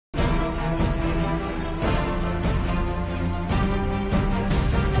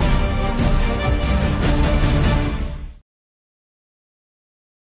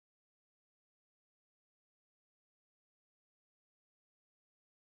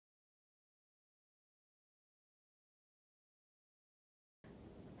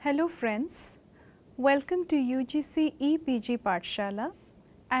Hello friends, welcome to UGC EPG Pathshala.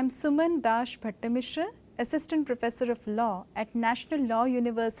 I am Suman Dash Bhattamishra, Assistant Professor of Law at National Law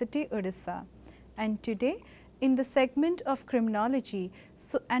University, Odisha. And today, in the segment of Criminology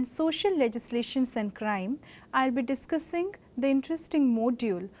and Social Legislations and Crime, I will be discussing the interesting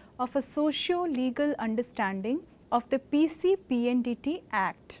module of a socio-legal understanding of the PCPNDT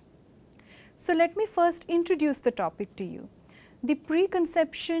Act. So, let me first introduce the topic to you. The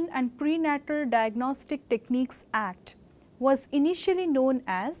Preconception and Prenatal Diagnostic Techniques Act was initially known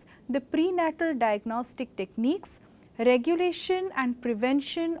as the Prenatal Diagnostic Techniques, Regulation and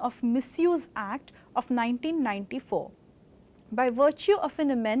Prevention of Misuse Act of 1994. By virtue of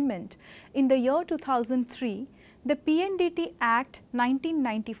an amendment in the year 2003, the PNDT Act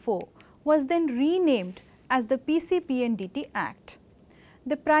 1994 was then renamed as the PCPNDT Act.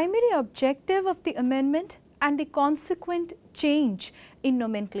 The primary objective of the amendment and the consequent change in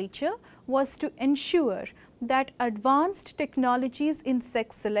nomenclature was to ensure that advanced technologies in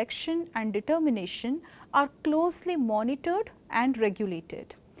sex selection and determination are closely monitored and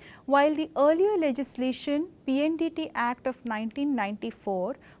regulated. While the earlier legislation PNDT Act of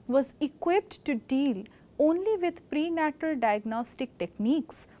 1994 was equipped to deal only with prenatal diagnostic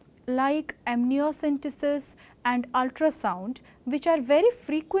techniques like amniocentesis and ultrasound, which are very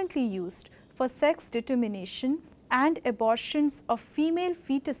frequently used for sex determination and abortions of female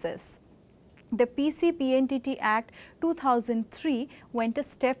fetuses, the PCPNDT Act 2003 went a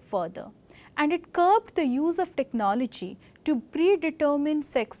step further, and it curbed the use of technology to predetermine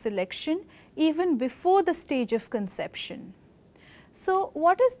sex selection even before the stage of conception. So,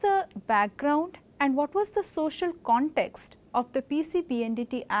 what is the background and what was the social context of the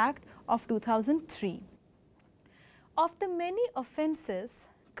PCPNDT Act of 2003? Of the many offences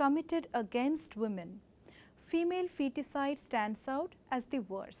committed against women, female feticide stands out as the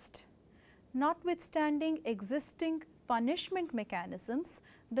worst. Notwithstanding existing punishment mechanisms,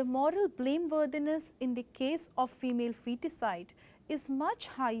 the moral blameworthiness in the case of female feticide is much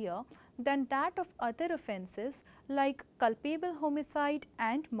higher than that of other offences like culpable homicide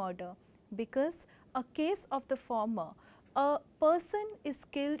and murder, because a case of the former, a person is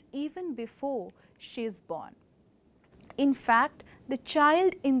killed even before she is born. In fact, the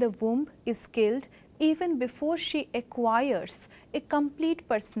child in the womb is killed even before she acquires a complete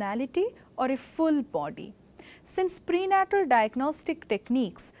personality or a full body. Since prenatal diagnostic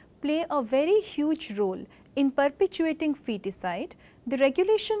techniques play a very huge role in perpetuating feticide, the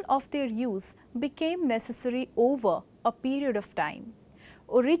regulation of their use became necessary over a period of time.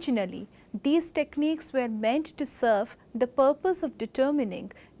 Originally, these techniques were meant to serve the purpose of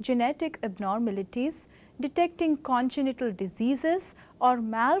determining genetic abnormalities, detecting congenital diseases or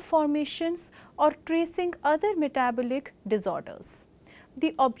malformations, or tracing other metabolic disorders.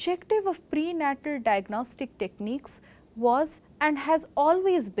 The objective of prenatal diagnostic techniques was and has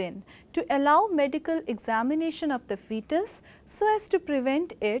always been to allow medical examination of the fetus so as to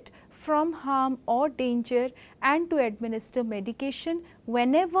prevent it from harm or danger and to administer medication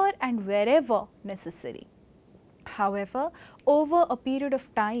whenever and wherever necessary. However, over a period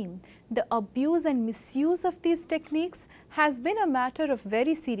of time, the abuse and misuse of these techniques has been a matter of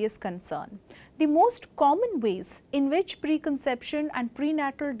very serious concern. The most common ways in which preconception and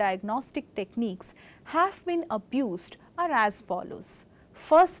prenatal diagnostic techniques have been abused are as follows.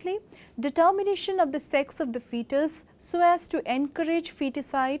 Firstly, determination of the sex of the fetus so as to encourage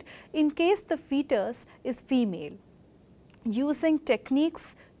feticide in case the fetus is female, using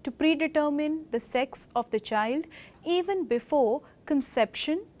techniques to predetermine the sex of the child even before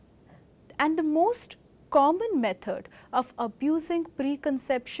conception. And the most common method of abusing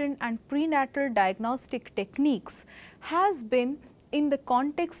preconception and prenatal diagnostic techniques has been in the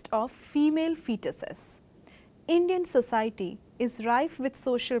context of female fetuses. Indian society is rife with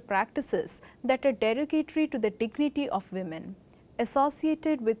social practices that are derogatory to the dignity of women.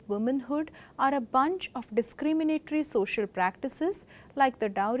 Associated with womanhood are a bunch of discriminatory social practices like the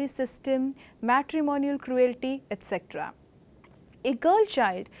dowry system, matrimonial cruelty, etc. A girl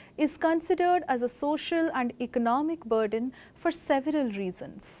child is considered as a social and economic burden for several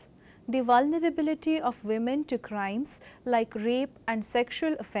reasons. The vulnerability of women to crimes like rape and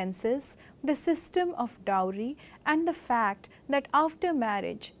sexual offences, the system of dowry, and the fact that after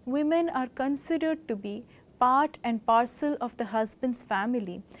marriage women are considered to be part and parcel of the husband's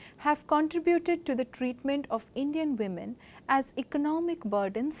family have contributed to the treatment of Indian women as economic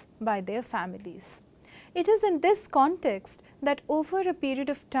burdens by their families. It is in this context that over a period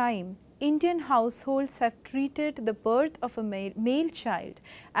of time, Indian households have treated the birth of a male child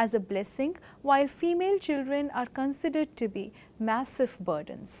as a blessing, while female children are considered to be massive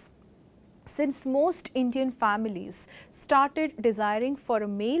burdens. Since most Indian families started desiring for a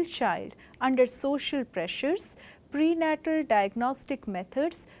male child under social pressures, prenatal diagnostic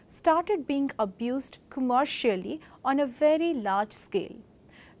methods started being abused commercially on a very large scale.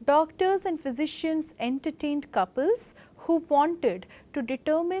 Doctors and physicians entertained couples who wanted to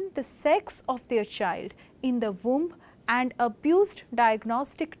determine the sex of their child in the womb and abused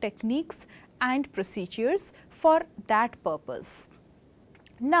diagnostic techniques and procedures for that purpose.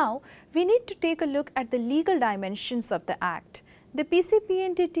 Now, we need to take a look at the legal dimensions of the Act. The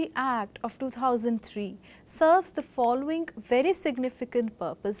PCPNDT Act of 2003 serves the following very significant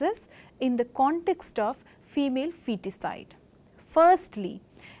purposes in the context of female feticide. Firstly,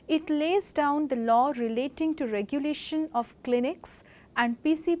 it lays down the law relating to regulation of clinics and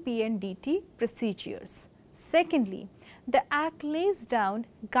PCPNDT procedures. Secondly, the Act lays down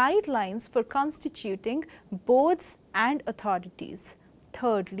guidelines for constituting boards and authorities.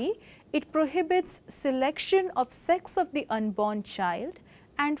 Thirdly, it prohibits selection of sex of the unborn child.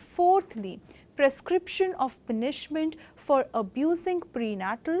 And fourthly, prescription of punishment for abusing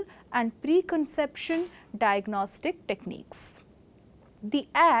prenatal and preconception diagnostic techniques. The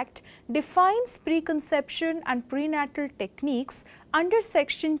Act defines preconception and prenatal techniques under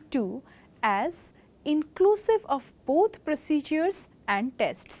Section 2 as inclusive of both procedures and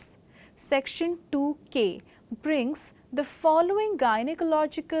tests. Section 2K brings the following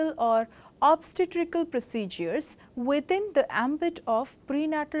gynecological or obstetrical procedures within the ambit of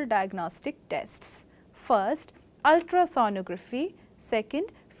prenatal diagnostic tests. First, ultrasonography.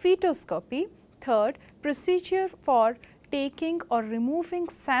 Second, fetoscopy. Third, procedure for taking or removing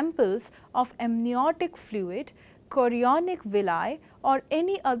samples of amniotic fluid, chorionic villi or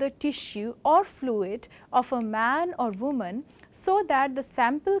any other tissue or fluid of a man or woman so that the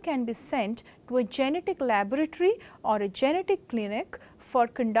sample can be sent to a genetic laboratory or a genetic clinic for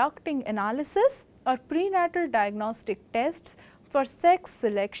conducting analysis or prenatal diagnostic tests for sex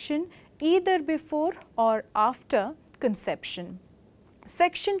selection either before or after conception.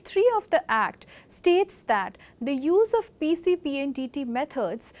 Section 3 of the Act states that the use of PCPNDT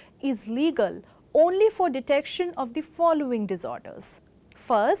methods is legal only for detection of the following disorders.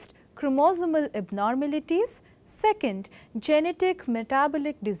 First, chromosomal abnormalities. Second, genetic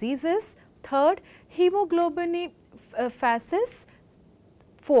metabolic diseases. Third, hemoglobinophasis.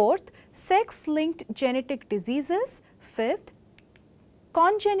 Fourth, sex-linked genetic diseases. Fifth,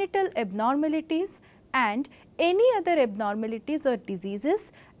 congenital abnormalities, and any other abnormalities or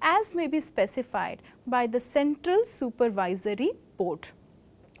diseases as may be specified by the Central Supervisory Board.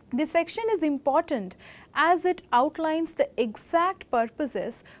 This section is important as it outlines the exact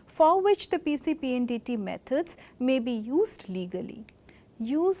purposes for which the PCPNDT methods may be used legally.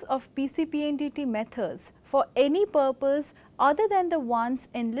 Use of PCPNDT methods for any purpose other than the ones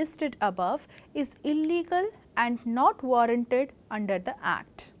enlisted above is illegal and not warranted under the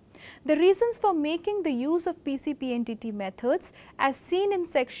Act. The reasons for making the use of PCPNDT methods as seen in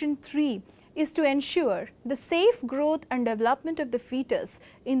Section 3 is to ensure the safe growth and development of the fetus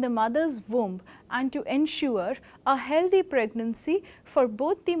in the mother's womb and to ensure a healthy pregnancy for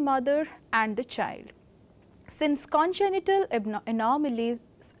both the mother and the child. Since congenital anomalies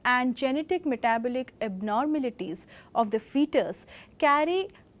and genetic metabolic abnormalities of the fetus carry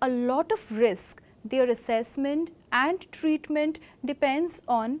a lot of risk, their assessment and treatment depends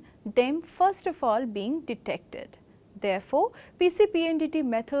on them first of all being detected. Therefore, PCPNDT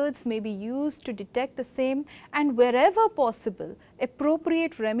methods may be used to detect the same, and wherever possible,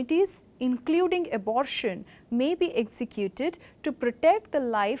 appropriate remedies including abortion may be executed to protect the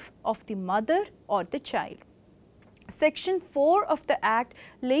life of the mother or the child. Section 4 of the Act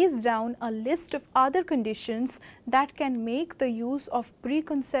lays down a list of other conditions that can make the use of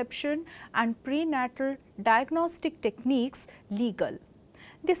preconception and prenatal diagnostic techniques legal.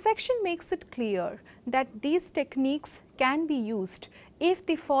 This section makes it clear that these techniques can be used if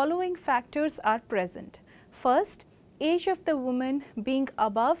the following factors are present. First, age of the woman being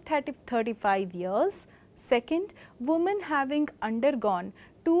above 35 years. Second, woman having undergone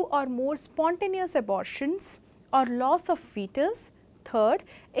 2 or more spontaneous abortions or loss of fetus. Third,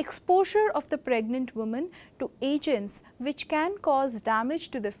 exposure of the pregnant woman to agents which can cause damage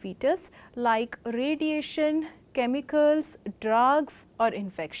to the fetus like radiation, chemicals, drugs or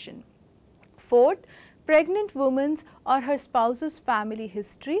infection. Fourth, pregnant woman's or her spouse's family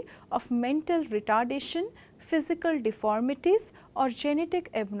history of mental retardation, physical deformities or genetic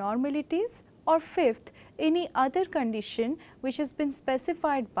abnormalities. or fifth, any other condition which has been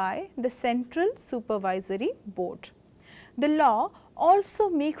specified by the Central Supervisory Board. The law also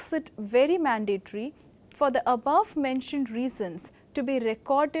makes it very mandatory for the above mentioned reasons to be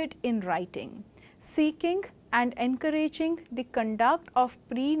recorded in writing, seeking and encouraging the conduct of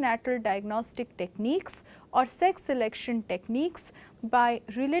prenatal diagnostic techniques or sex selection techniques by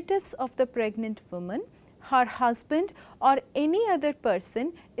relatives of the pregnant woman, her husband or any other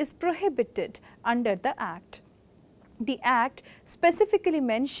person is prohibited under the Act. The Act specifically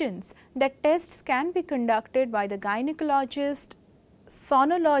mentions that tests can be conducted by the gynecologist,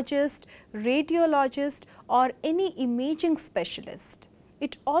 sonologist, radiologist or any imaging specialist.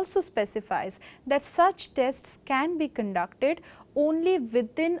 It also specifies that such tests can be conducted only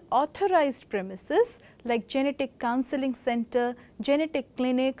within authorized premises like genetic counseling center, genetic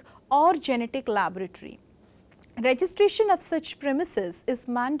clinic or genetic laboratory. Registration of such premises is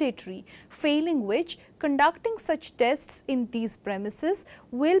mandatory, failing which conducting such tests in these premises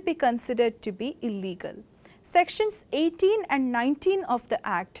will be considered to be illegal. Sections 18 and 19 of the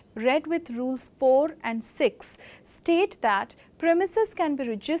Act, read with Rules 4 and 6, state that premises can be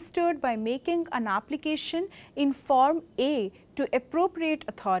registered by making an application in Form A to appropriate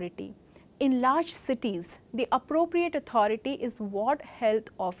authority. In large cities, the appropriate authority is ward health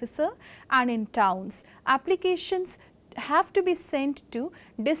officer, and in towns, applications have to be sent to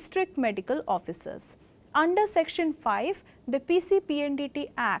district medical officers. Under Section 5, the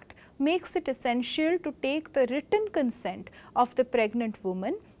PCPNDT Act makes it essential to take the written consent of the pregnant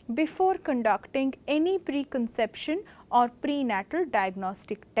woman before conducting any preconception or prenatal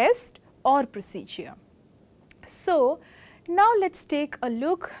diagnostic test or procedure. So, now let us take a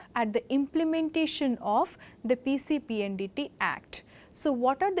look at the implementation of the PCPNDT Act. So,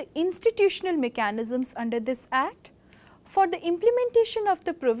 what are the institutional mechanisms under this Act? For the implementation of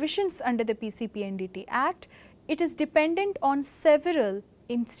the provisions under the PCPNDT Act, it is dependent on several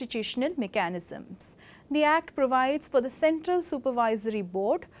institutional mechanisms. The Act provides for the Central Supervisory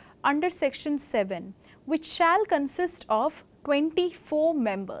Board under Section 7, which shall consist of 24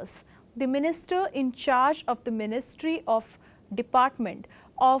 members. The minister in charge of the Ministry of Department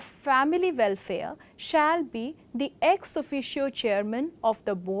of Family Welfare shall be the ex officio chairman of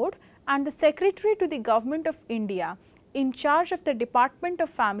the board, and the Secretary to the Government of India in charge of the Department of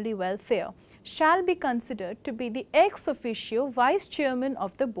Family Welfare shall be considered to be the ex officio vice chairman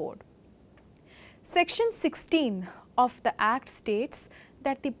of the board. Section 16 of the Act states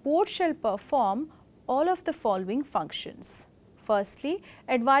that the board shall perform all of the following functions. Firstly,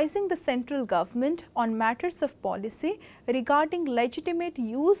 advising the central government on matters of policy regarding legitimate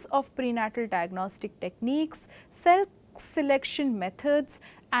use of prenatal diagnostic techniques, sex selection methods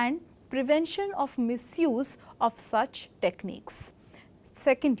and prevention of misuse of such techniques.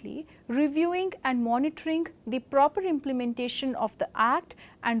 Secondly, reviewing and monitoring the proper implementation of the Act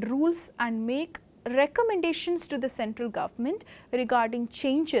and rules and make recommendations to the central government regarding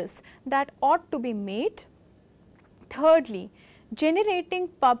changes that ought to be made. Thirdly, generating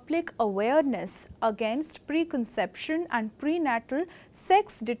public awareness against preconception and prenatal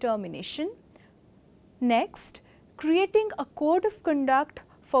sex determination. Next, creating a code of conduct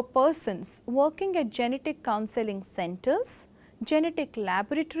for persons working at genetic counseling centers, genetic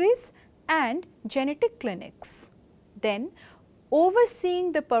laboratories and genetic clinics. Then,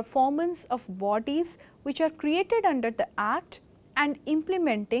 overseeing the performance of bodies which are created under the Act and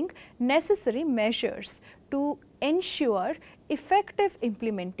implementing necessary measures to ensure effective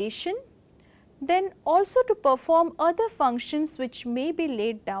implementation. Then also to perform other functions which may be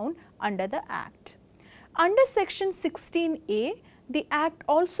laid down under the Act. Under Section 16A, the Act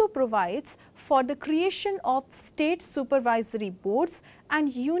also provides for the creation of state supervisory boards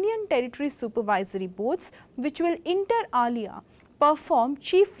and union territory supervisory boards which will inter alia perform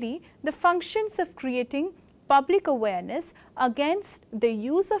chiefly the functions of creating public awareness against the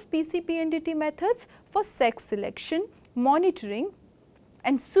use of PCPNDT methods for sex selection, monitoring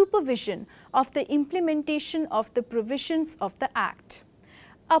and supervision of the implementation of the provisions of the Act.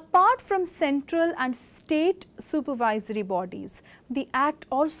 Apart from central and state supervisory bodies, the Act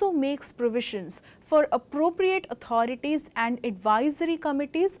also makes provisions for appropriate authorities and advisory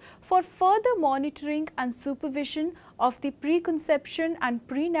committees for further monitoring and supervision of the preconception and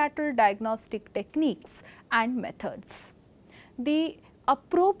prenatal diagnostic techniques and methods. The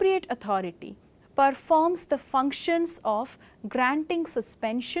appropriate authority performs the functions of granting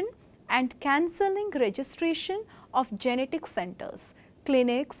suspension and cancelling registration of genetic centers,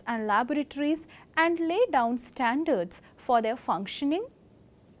 clinics and laboratories and lay down standards for their functioning.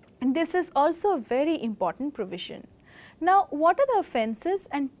 And this is also a very important provision. Now, what are the offences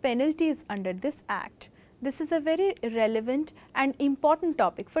and penalties under this Act? This is a very relevant and important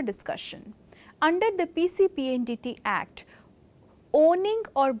topic for discussion. Under the PCPNDT Act, owning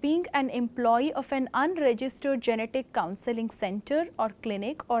or being an employee of an unregistered genetic counseling center or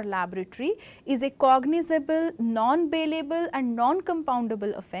clinic or laboratory is a cognizable, non-bailable and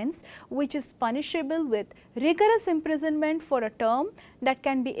non-compoundable offence which is punishable with rigorous imprisonment for a term that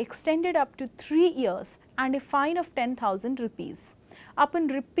can be extended up to 3 years and a fine of 10,000 rupees. Upon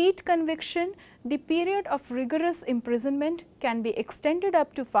repeat conviction, the period of rigorous imprisonment can be extended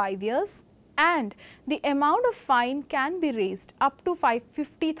up to 5 years and the amount of fine can be raised up to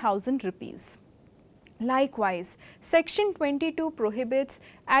 50,000 rupees. Likewise, Section 22 prohibits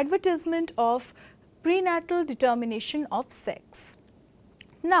advertisement of prenatal determination of sex.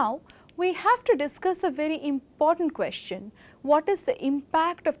 Now, we have to discuss a very important question: what is the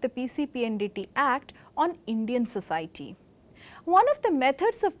impact of the PCPNDT Act on Indian society? One of the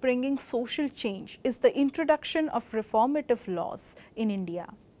methods of bringing social change is the introduction of reformative laws in India.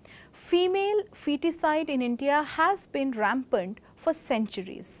 Female feticide in India has been rampant for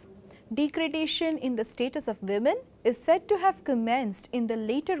centuries. Degradation in the status of women is said to have commenced in the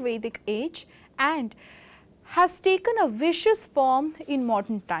later Vedic age and has taken a vicious form in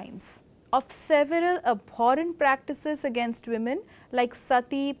modern times. Of several abhorrent practices against women like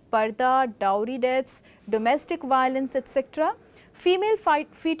sati, parda, dowry deaths, domestic violence, etc., female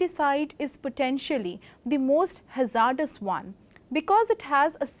feticide is potentially the most hazardous one, because it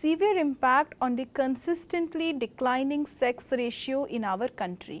has a severe impact on the consistently declining sex ratio in our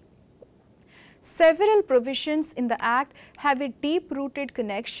country. Several provisions in the Act have a deep-rooted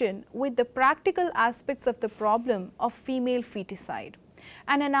connection with the practical aspects of the problem of female feticide.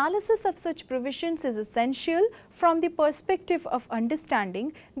 An analysis of such provisions is essential from the perspective of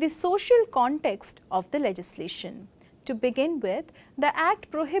understanding the social context of the legislation. To begin with, the Act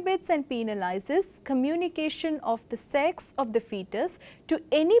prohibits and penalizes communication of the sex of the fetus to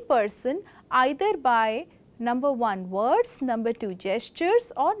any person either by number 1 words, number 2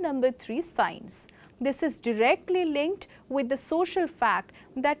 gestures or number 3 signs. This is directly linked with the social fact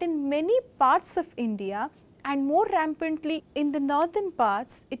that in many parts of India and more rampantly in the northern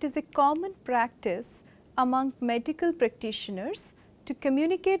parts, it is a common practice among medical practitioners to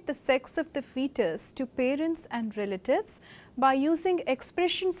communicate the sex of the fetus to parents and relatives by using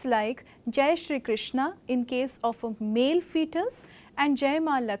expressions like Jai Shri Krishna in case of a male fetus and Jai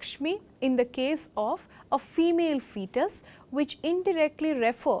Ma Lakshmi in the case of a female fetus, which indirectly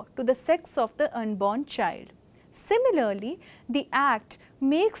refer to the sex of the unborn child. Similarly, the Act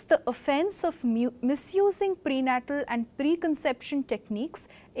makes the offence of misusing prenatal and preconception techniques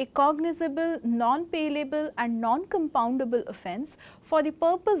a cognizable, non-bailable and non-compoundable offence for the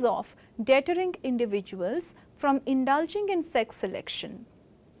purpose of deterring individuals from indulging in sex selection.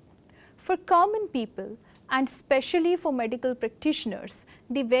 For common people and especially for medical practitioners,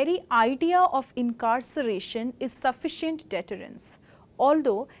 the very idea of incarceration is sufficient deterrence.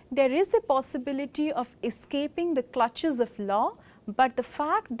 Although there is a possibility of escaping the clutches of law, but the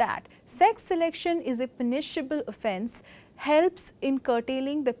fact that sex selection is a punishable offence helps in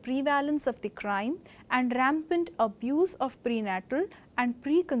curtailing the prevalence of the crime and rampant abuse of prenatal and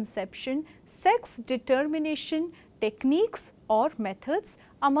preconception sex determination techniques or methods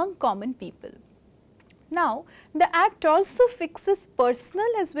among common people. Now, the Act also fixes personal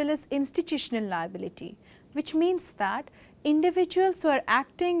as well as institutional liability, which means that individuals who are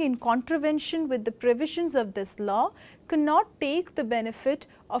acting in contravention with the provisions of this law cannot take the benefit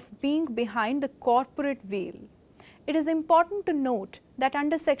of being behind the corporate veil. It is important to note that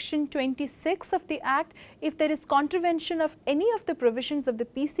under Section 26 of the Act, if there is contravention of any of the provisions of the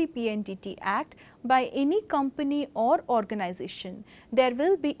PCPNDT Act by any company or organization, there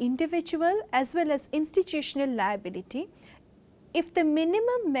will be individual as well as institutional liability if the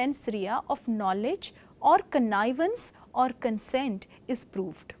minimum mens rea of knowledge or connivance or consent is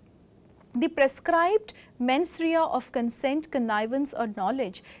proved. The prescribed mens rea of consent, connivance or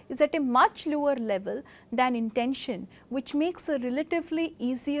knowledge is at a much lower level than intention, which makes it relatively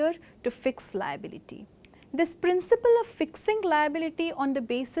easier to fix liability. This principle of fixing liability on the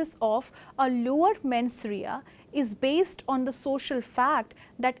basis of a lower mens rea is based on the social fact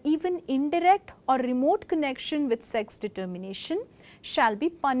that even indirect or remote connection with sex determination shall be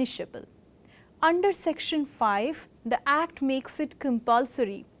punishable. Under Section 5, the Act makes it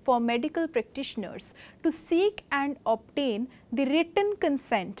compulsory for medical practitioners to seek and obtain the written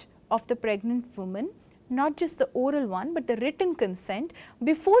consent of the pregnant woman, not just the oral one but the written consent,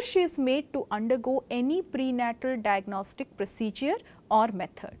 before she is made to undergo any prenatal diagnostic procedure or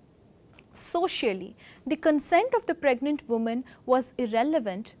method. Socially, the consent of the pregnant woman was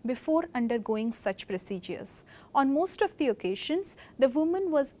irrelevant before undergoing such procedures. On most of the occasions, the woman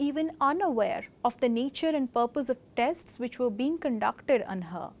was even unaware of the nature and purpose of tests which were being conducted on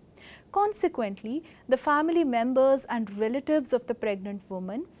her. Consequently, the family members and relatives of the pregnant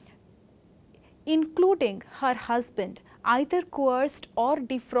woman, including her husband, either coerced or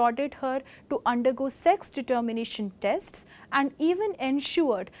defrauded her to undergo sex determination tests and even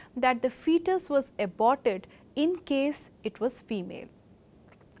ensured that the fetus was aborted in case it was female.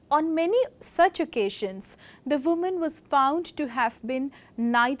 On many such occasions, the woman was found to have been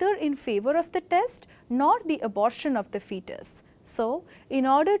neither in favor of the test nor the abortion of the fetus. So, in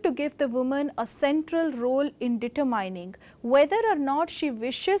order to give the woman a central role in determining whether or not she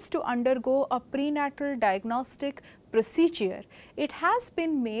wishes to undergo a prenatal diagnostic procedure, it has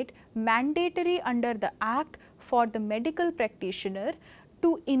been made mandatory under the Act for the medical practitioner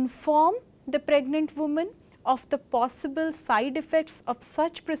to inform the pregnant woman of the possible side effects of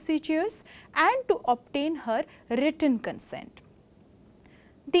such procedures and to obtain her written consent.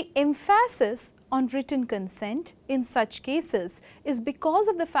 The emphasis on written consent in such cases is because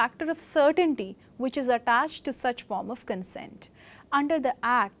of the factor of certainty which is attached to such form of consent. Under the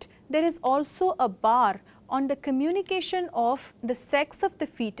Act, there is also a bar on the communication of the sex of the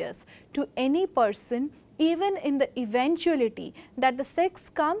fetus to any person, even in the eventuality that the sex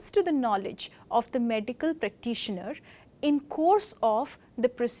comes to the knowledge of the medical practitioner in course of the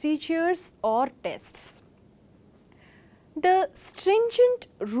procedures or tests. The stringent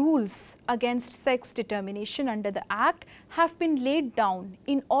rules against sex determination under the Act have been laid down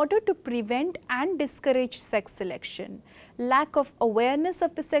in order to prevent and discourage sex selection. Lack of awareness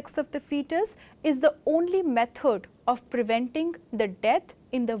of the sex of the fetus is the only method of preventing the death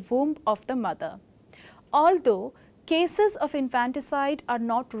in the womb of the mother. Although cases of infanticide are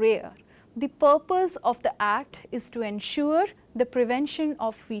not rare, the purpose of the Act is to ensure the prevention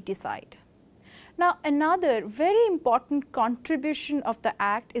of feticide. Now, another very important contribution of the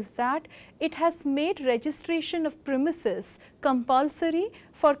Act is that it has made registration of premises compulsory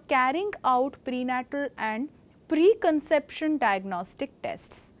for carrying out prenatal and preconception diagnostic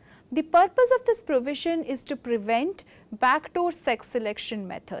tests. The purpose of this provision is to prevent backdoor sex selection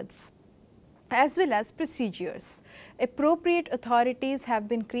methods as well as procedures. Appropriate authorities have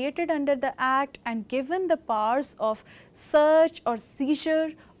been created under the Act and given the powers of search or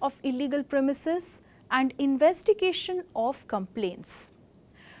seizure of illegal premises and investigation of complaints.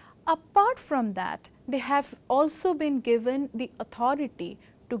 Apart from that, they have also been given the authority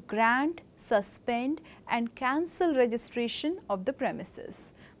to grant, suspend and cancel registration of the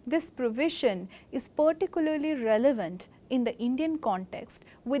premises. This provision is particularly relevant in the Indian context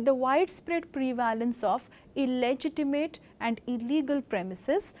with the widespread prevalence of illegitimate and illegal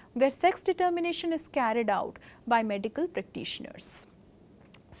premises where sex determination is carried out by medical practitioners.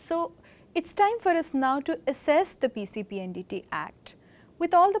 So, it is time for us now to assess the PCPNDT Act.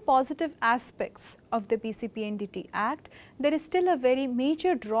 With all the positive aspects of the PCPNDT Act, there is still a very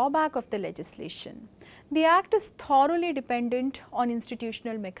major drawback of the legislation. The Act is thoroughly dependent on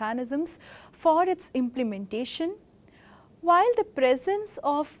institutional mechanisms for its implementation. While the presence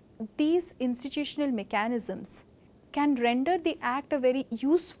of these institutional mechanisms can render the Act a very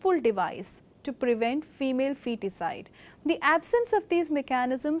useful device to prevent female feticide, the absence of these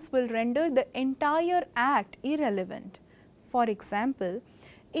mechanisms will render the entire Act irrelevant. For example,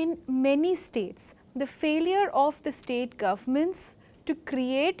 in many states, the failure of the state governments to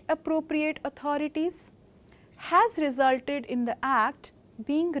create appropriate authorities has resulted in the Act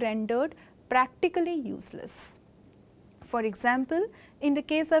being rendered practically useless. For example, in the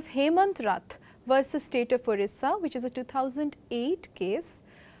case of Hemant Rath versus State of Orissa, which is a 2008 case,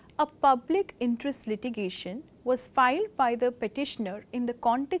 a public interest litigation was filed by the petitioner in the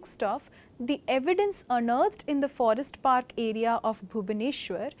context of the evidence unearthed in the forest park area of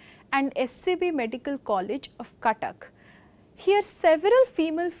Bhubaneswar and SCB Medical College of Cuttack. Here several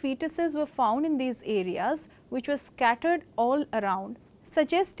female fetuses were found in these areas which was scattered all around,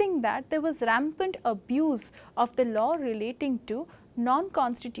 suggesting that there was rampant abuse of the law relating to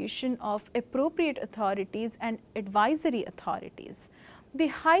non-constitution of appropriate authorities and advisory authorities. The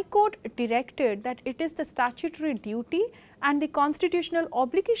High Court directed that it is the statutory duty and the constitutional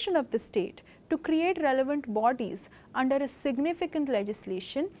obligation of the state to create relevant bodies under a significant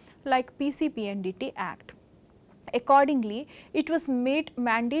legislation like PCPNDT Act. Accordingly, it was made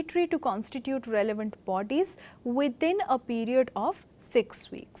mandatory to constitute relevant bodies within a period of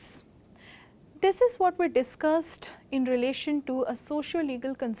 6 weeks. This is what we discussed in relation to a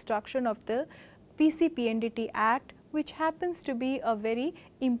socio-legal construction of the PCPNDT Act which happens to be a very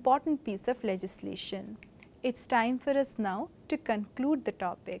important piece of legislation. It's time for us now to conclude the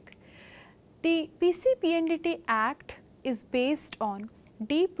topic. The PCPNDT Act is based on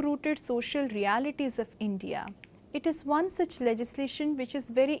deep-rooted social realities of India. It is one such legislation which is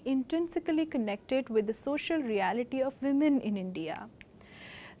very intrinsically connected with the social reality of women in India.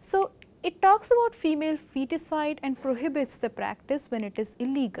 So, it talks about female feticide and prohibits the practice when it is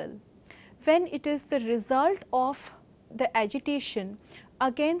illegal, when it is the result of the agitation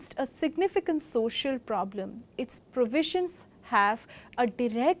against a significant social problem. Its provisions have a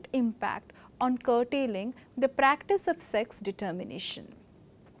direct impact on curtailing the practice of sex determination.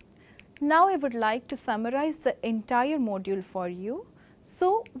 Now, I would like to summarize the entire module for you.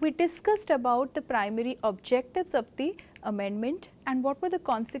 So, we discussed about the primary objectives of the amendment and what were the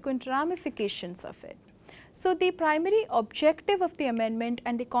consequent ramifications of it. So, the primary objective of the amendment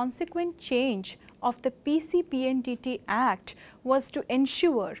and the consequent change of the PCPNDT Act was to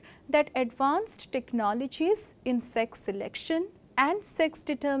ensure that advanced technologies in sex selection and sex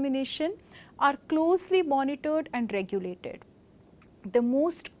determination are closely monitored and regulated. The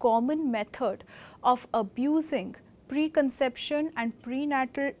most common method of abusing preconception and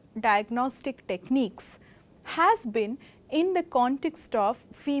prenatal diagnostic techniques has been in the context of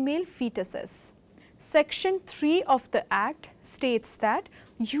female fetuses. Section 3 of the Act states that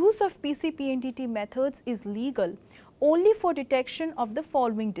use of PCPNDT methods is legal only for detection of the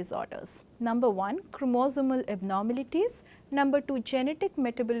following disorders. Number 1, chromosomal abnormalities. Number 2, genetic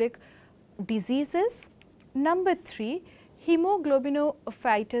metabolic diseases. Number 3,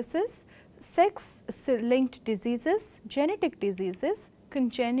 hemoglobinophytosis, sex-linked diseases, genetic diseases,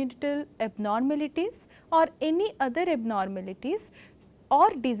 congenital abnormalities or any other abnormalities or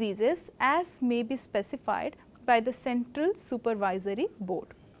diseases as may be specified by the Central Supervisory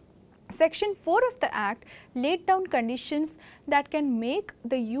Board. Section 4 of the Act laid down conditions that can make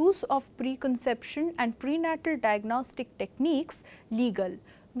the use of preconception and prenatal diagnostic techniques legal,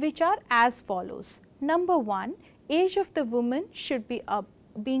 which are as follows. Number 1, age of the woman should be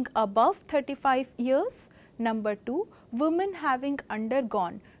being above 35 years. Number 2, women having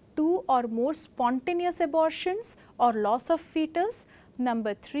undergone 2 or more spontaneous abortions or loss of fetus.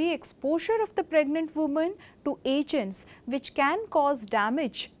 Number 3, exposure of the pregnant woman to agents which can cause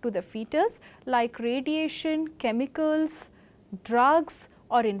damage to the fetus like radiation, chemicals, drugs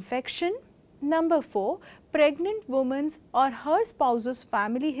or infection. Number 4, pregnant woman's or her spouse's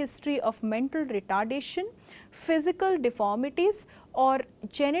family history of mental retardation, physical deformities or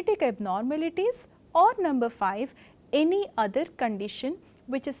genetic abnormalities, or number 5, any other condition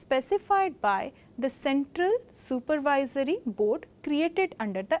which is specified by the Central Supervisory Board created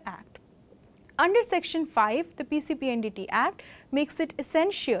under the Act. Under Section 5, the PCPNDT Act makes it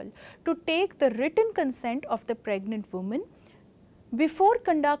essential to take the written consent of the pregnant woman before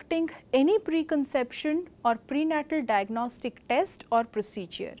conducting any preconception or prenatal diagnostic test or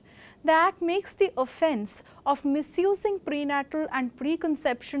procedure. The Act makes the offence of misusing prenatal and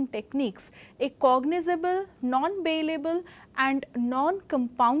preconception techniques a cognizable, non-bailable and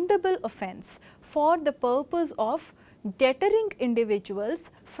non-compoundable offence for the purpose of deterring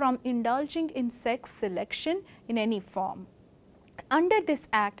individuals from indulging in sex selection in any form. Under this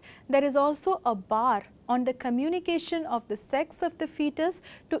Act, there is also a bar on the communication of the sex of the fetus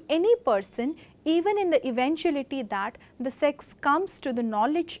to any person, even in the eventuality that the sex comes to the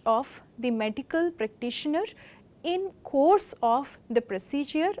knowledge of the medical practitioner in course of the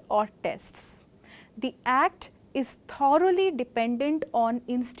procedure or tests. The Act is thoroughly dependent on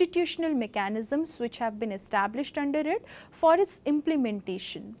institutional mechanisms which have been established under it for its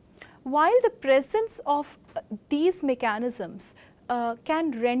implementation. While the presence of these mechanisms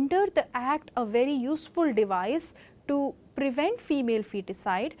can render the Act a very useful device to prevent female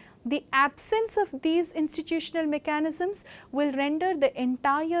feticide, the absence of these institutional mechanisms will render the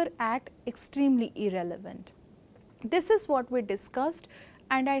entire Act extremely irrelevant. This is what we discussed,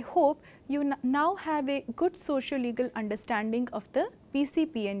 and I hope you now have a good socio-legal understanding of the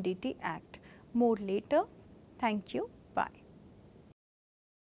PCPNDT Act. More later. Thank you.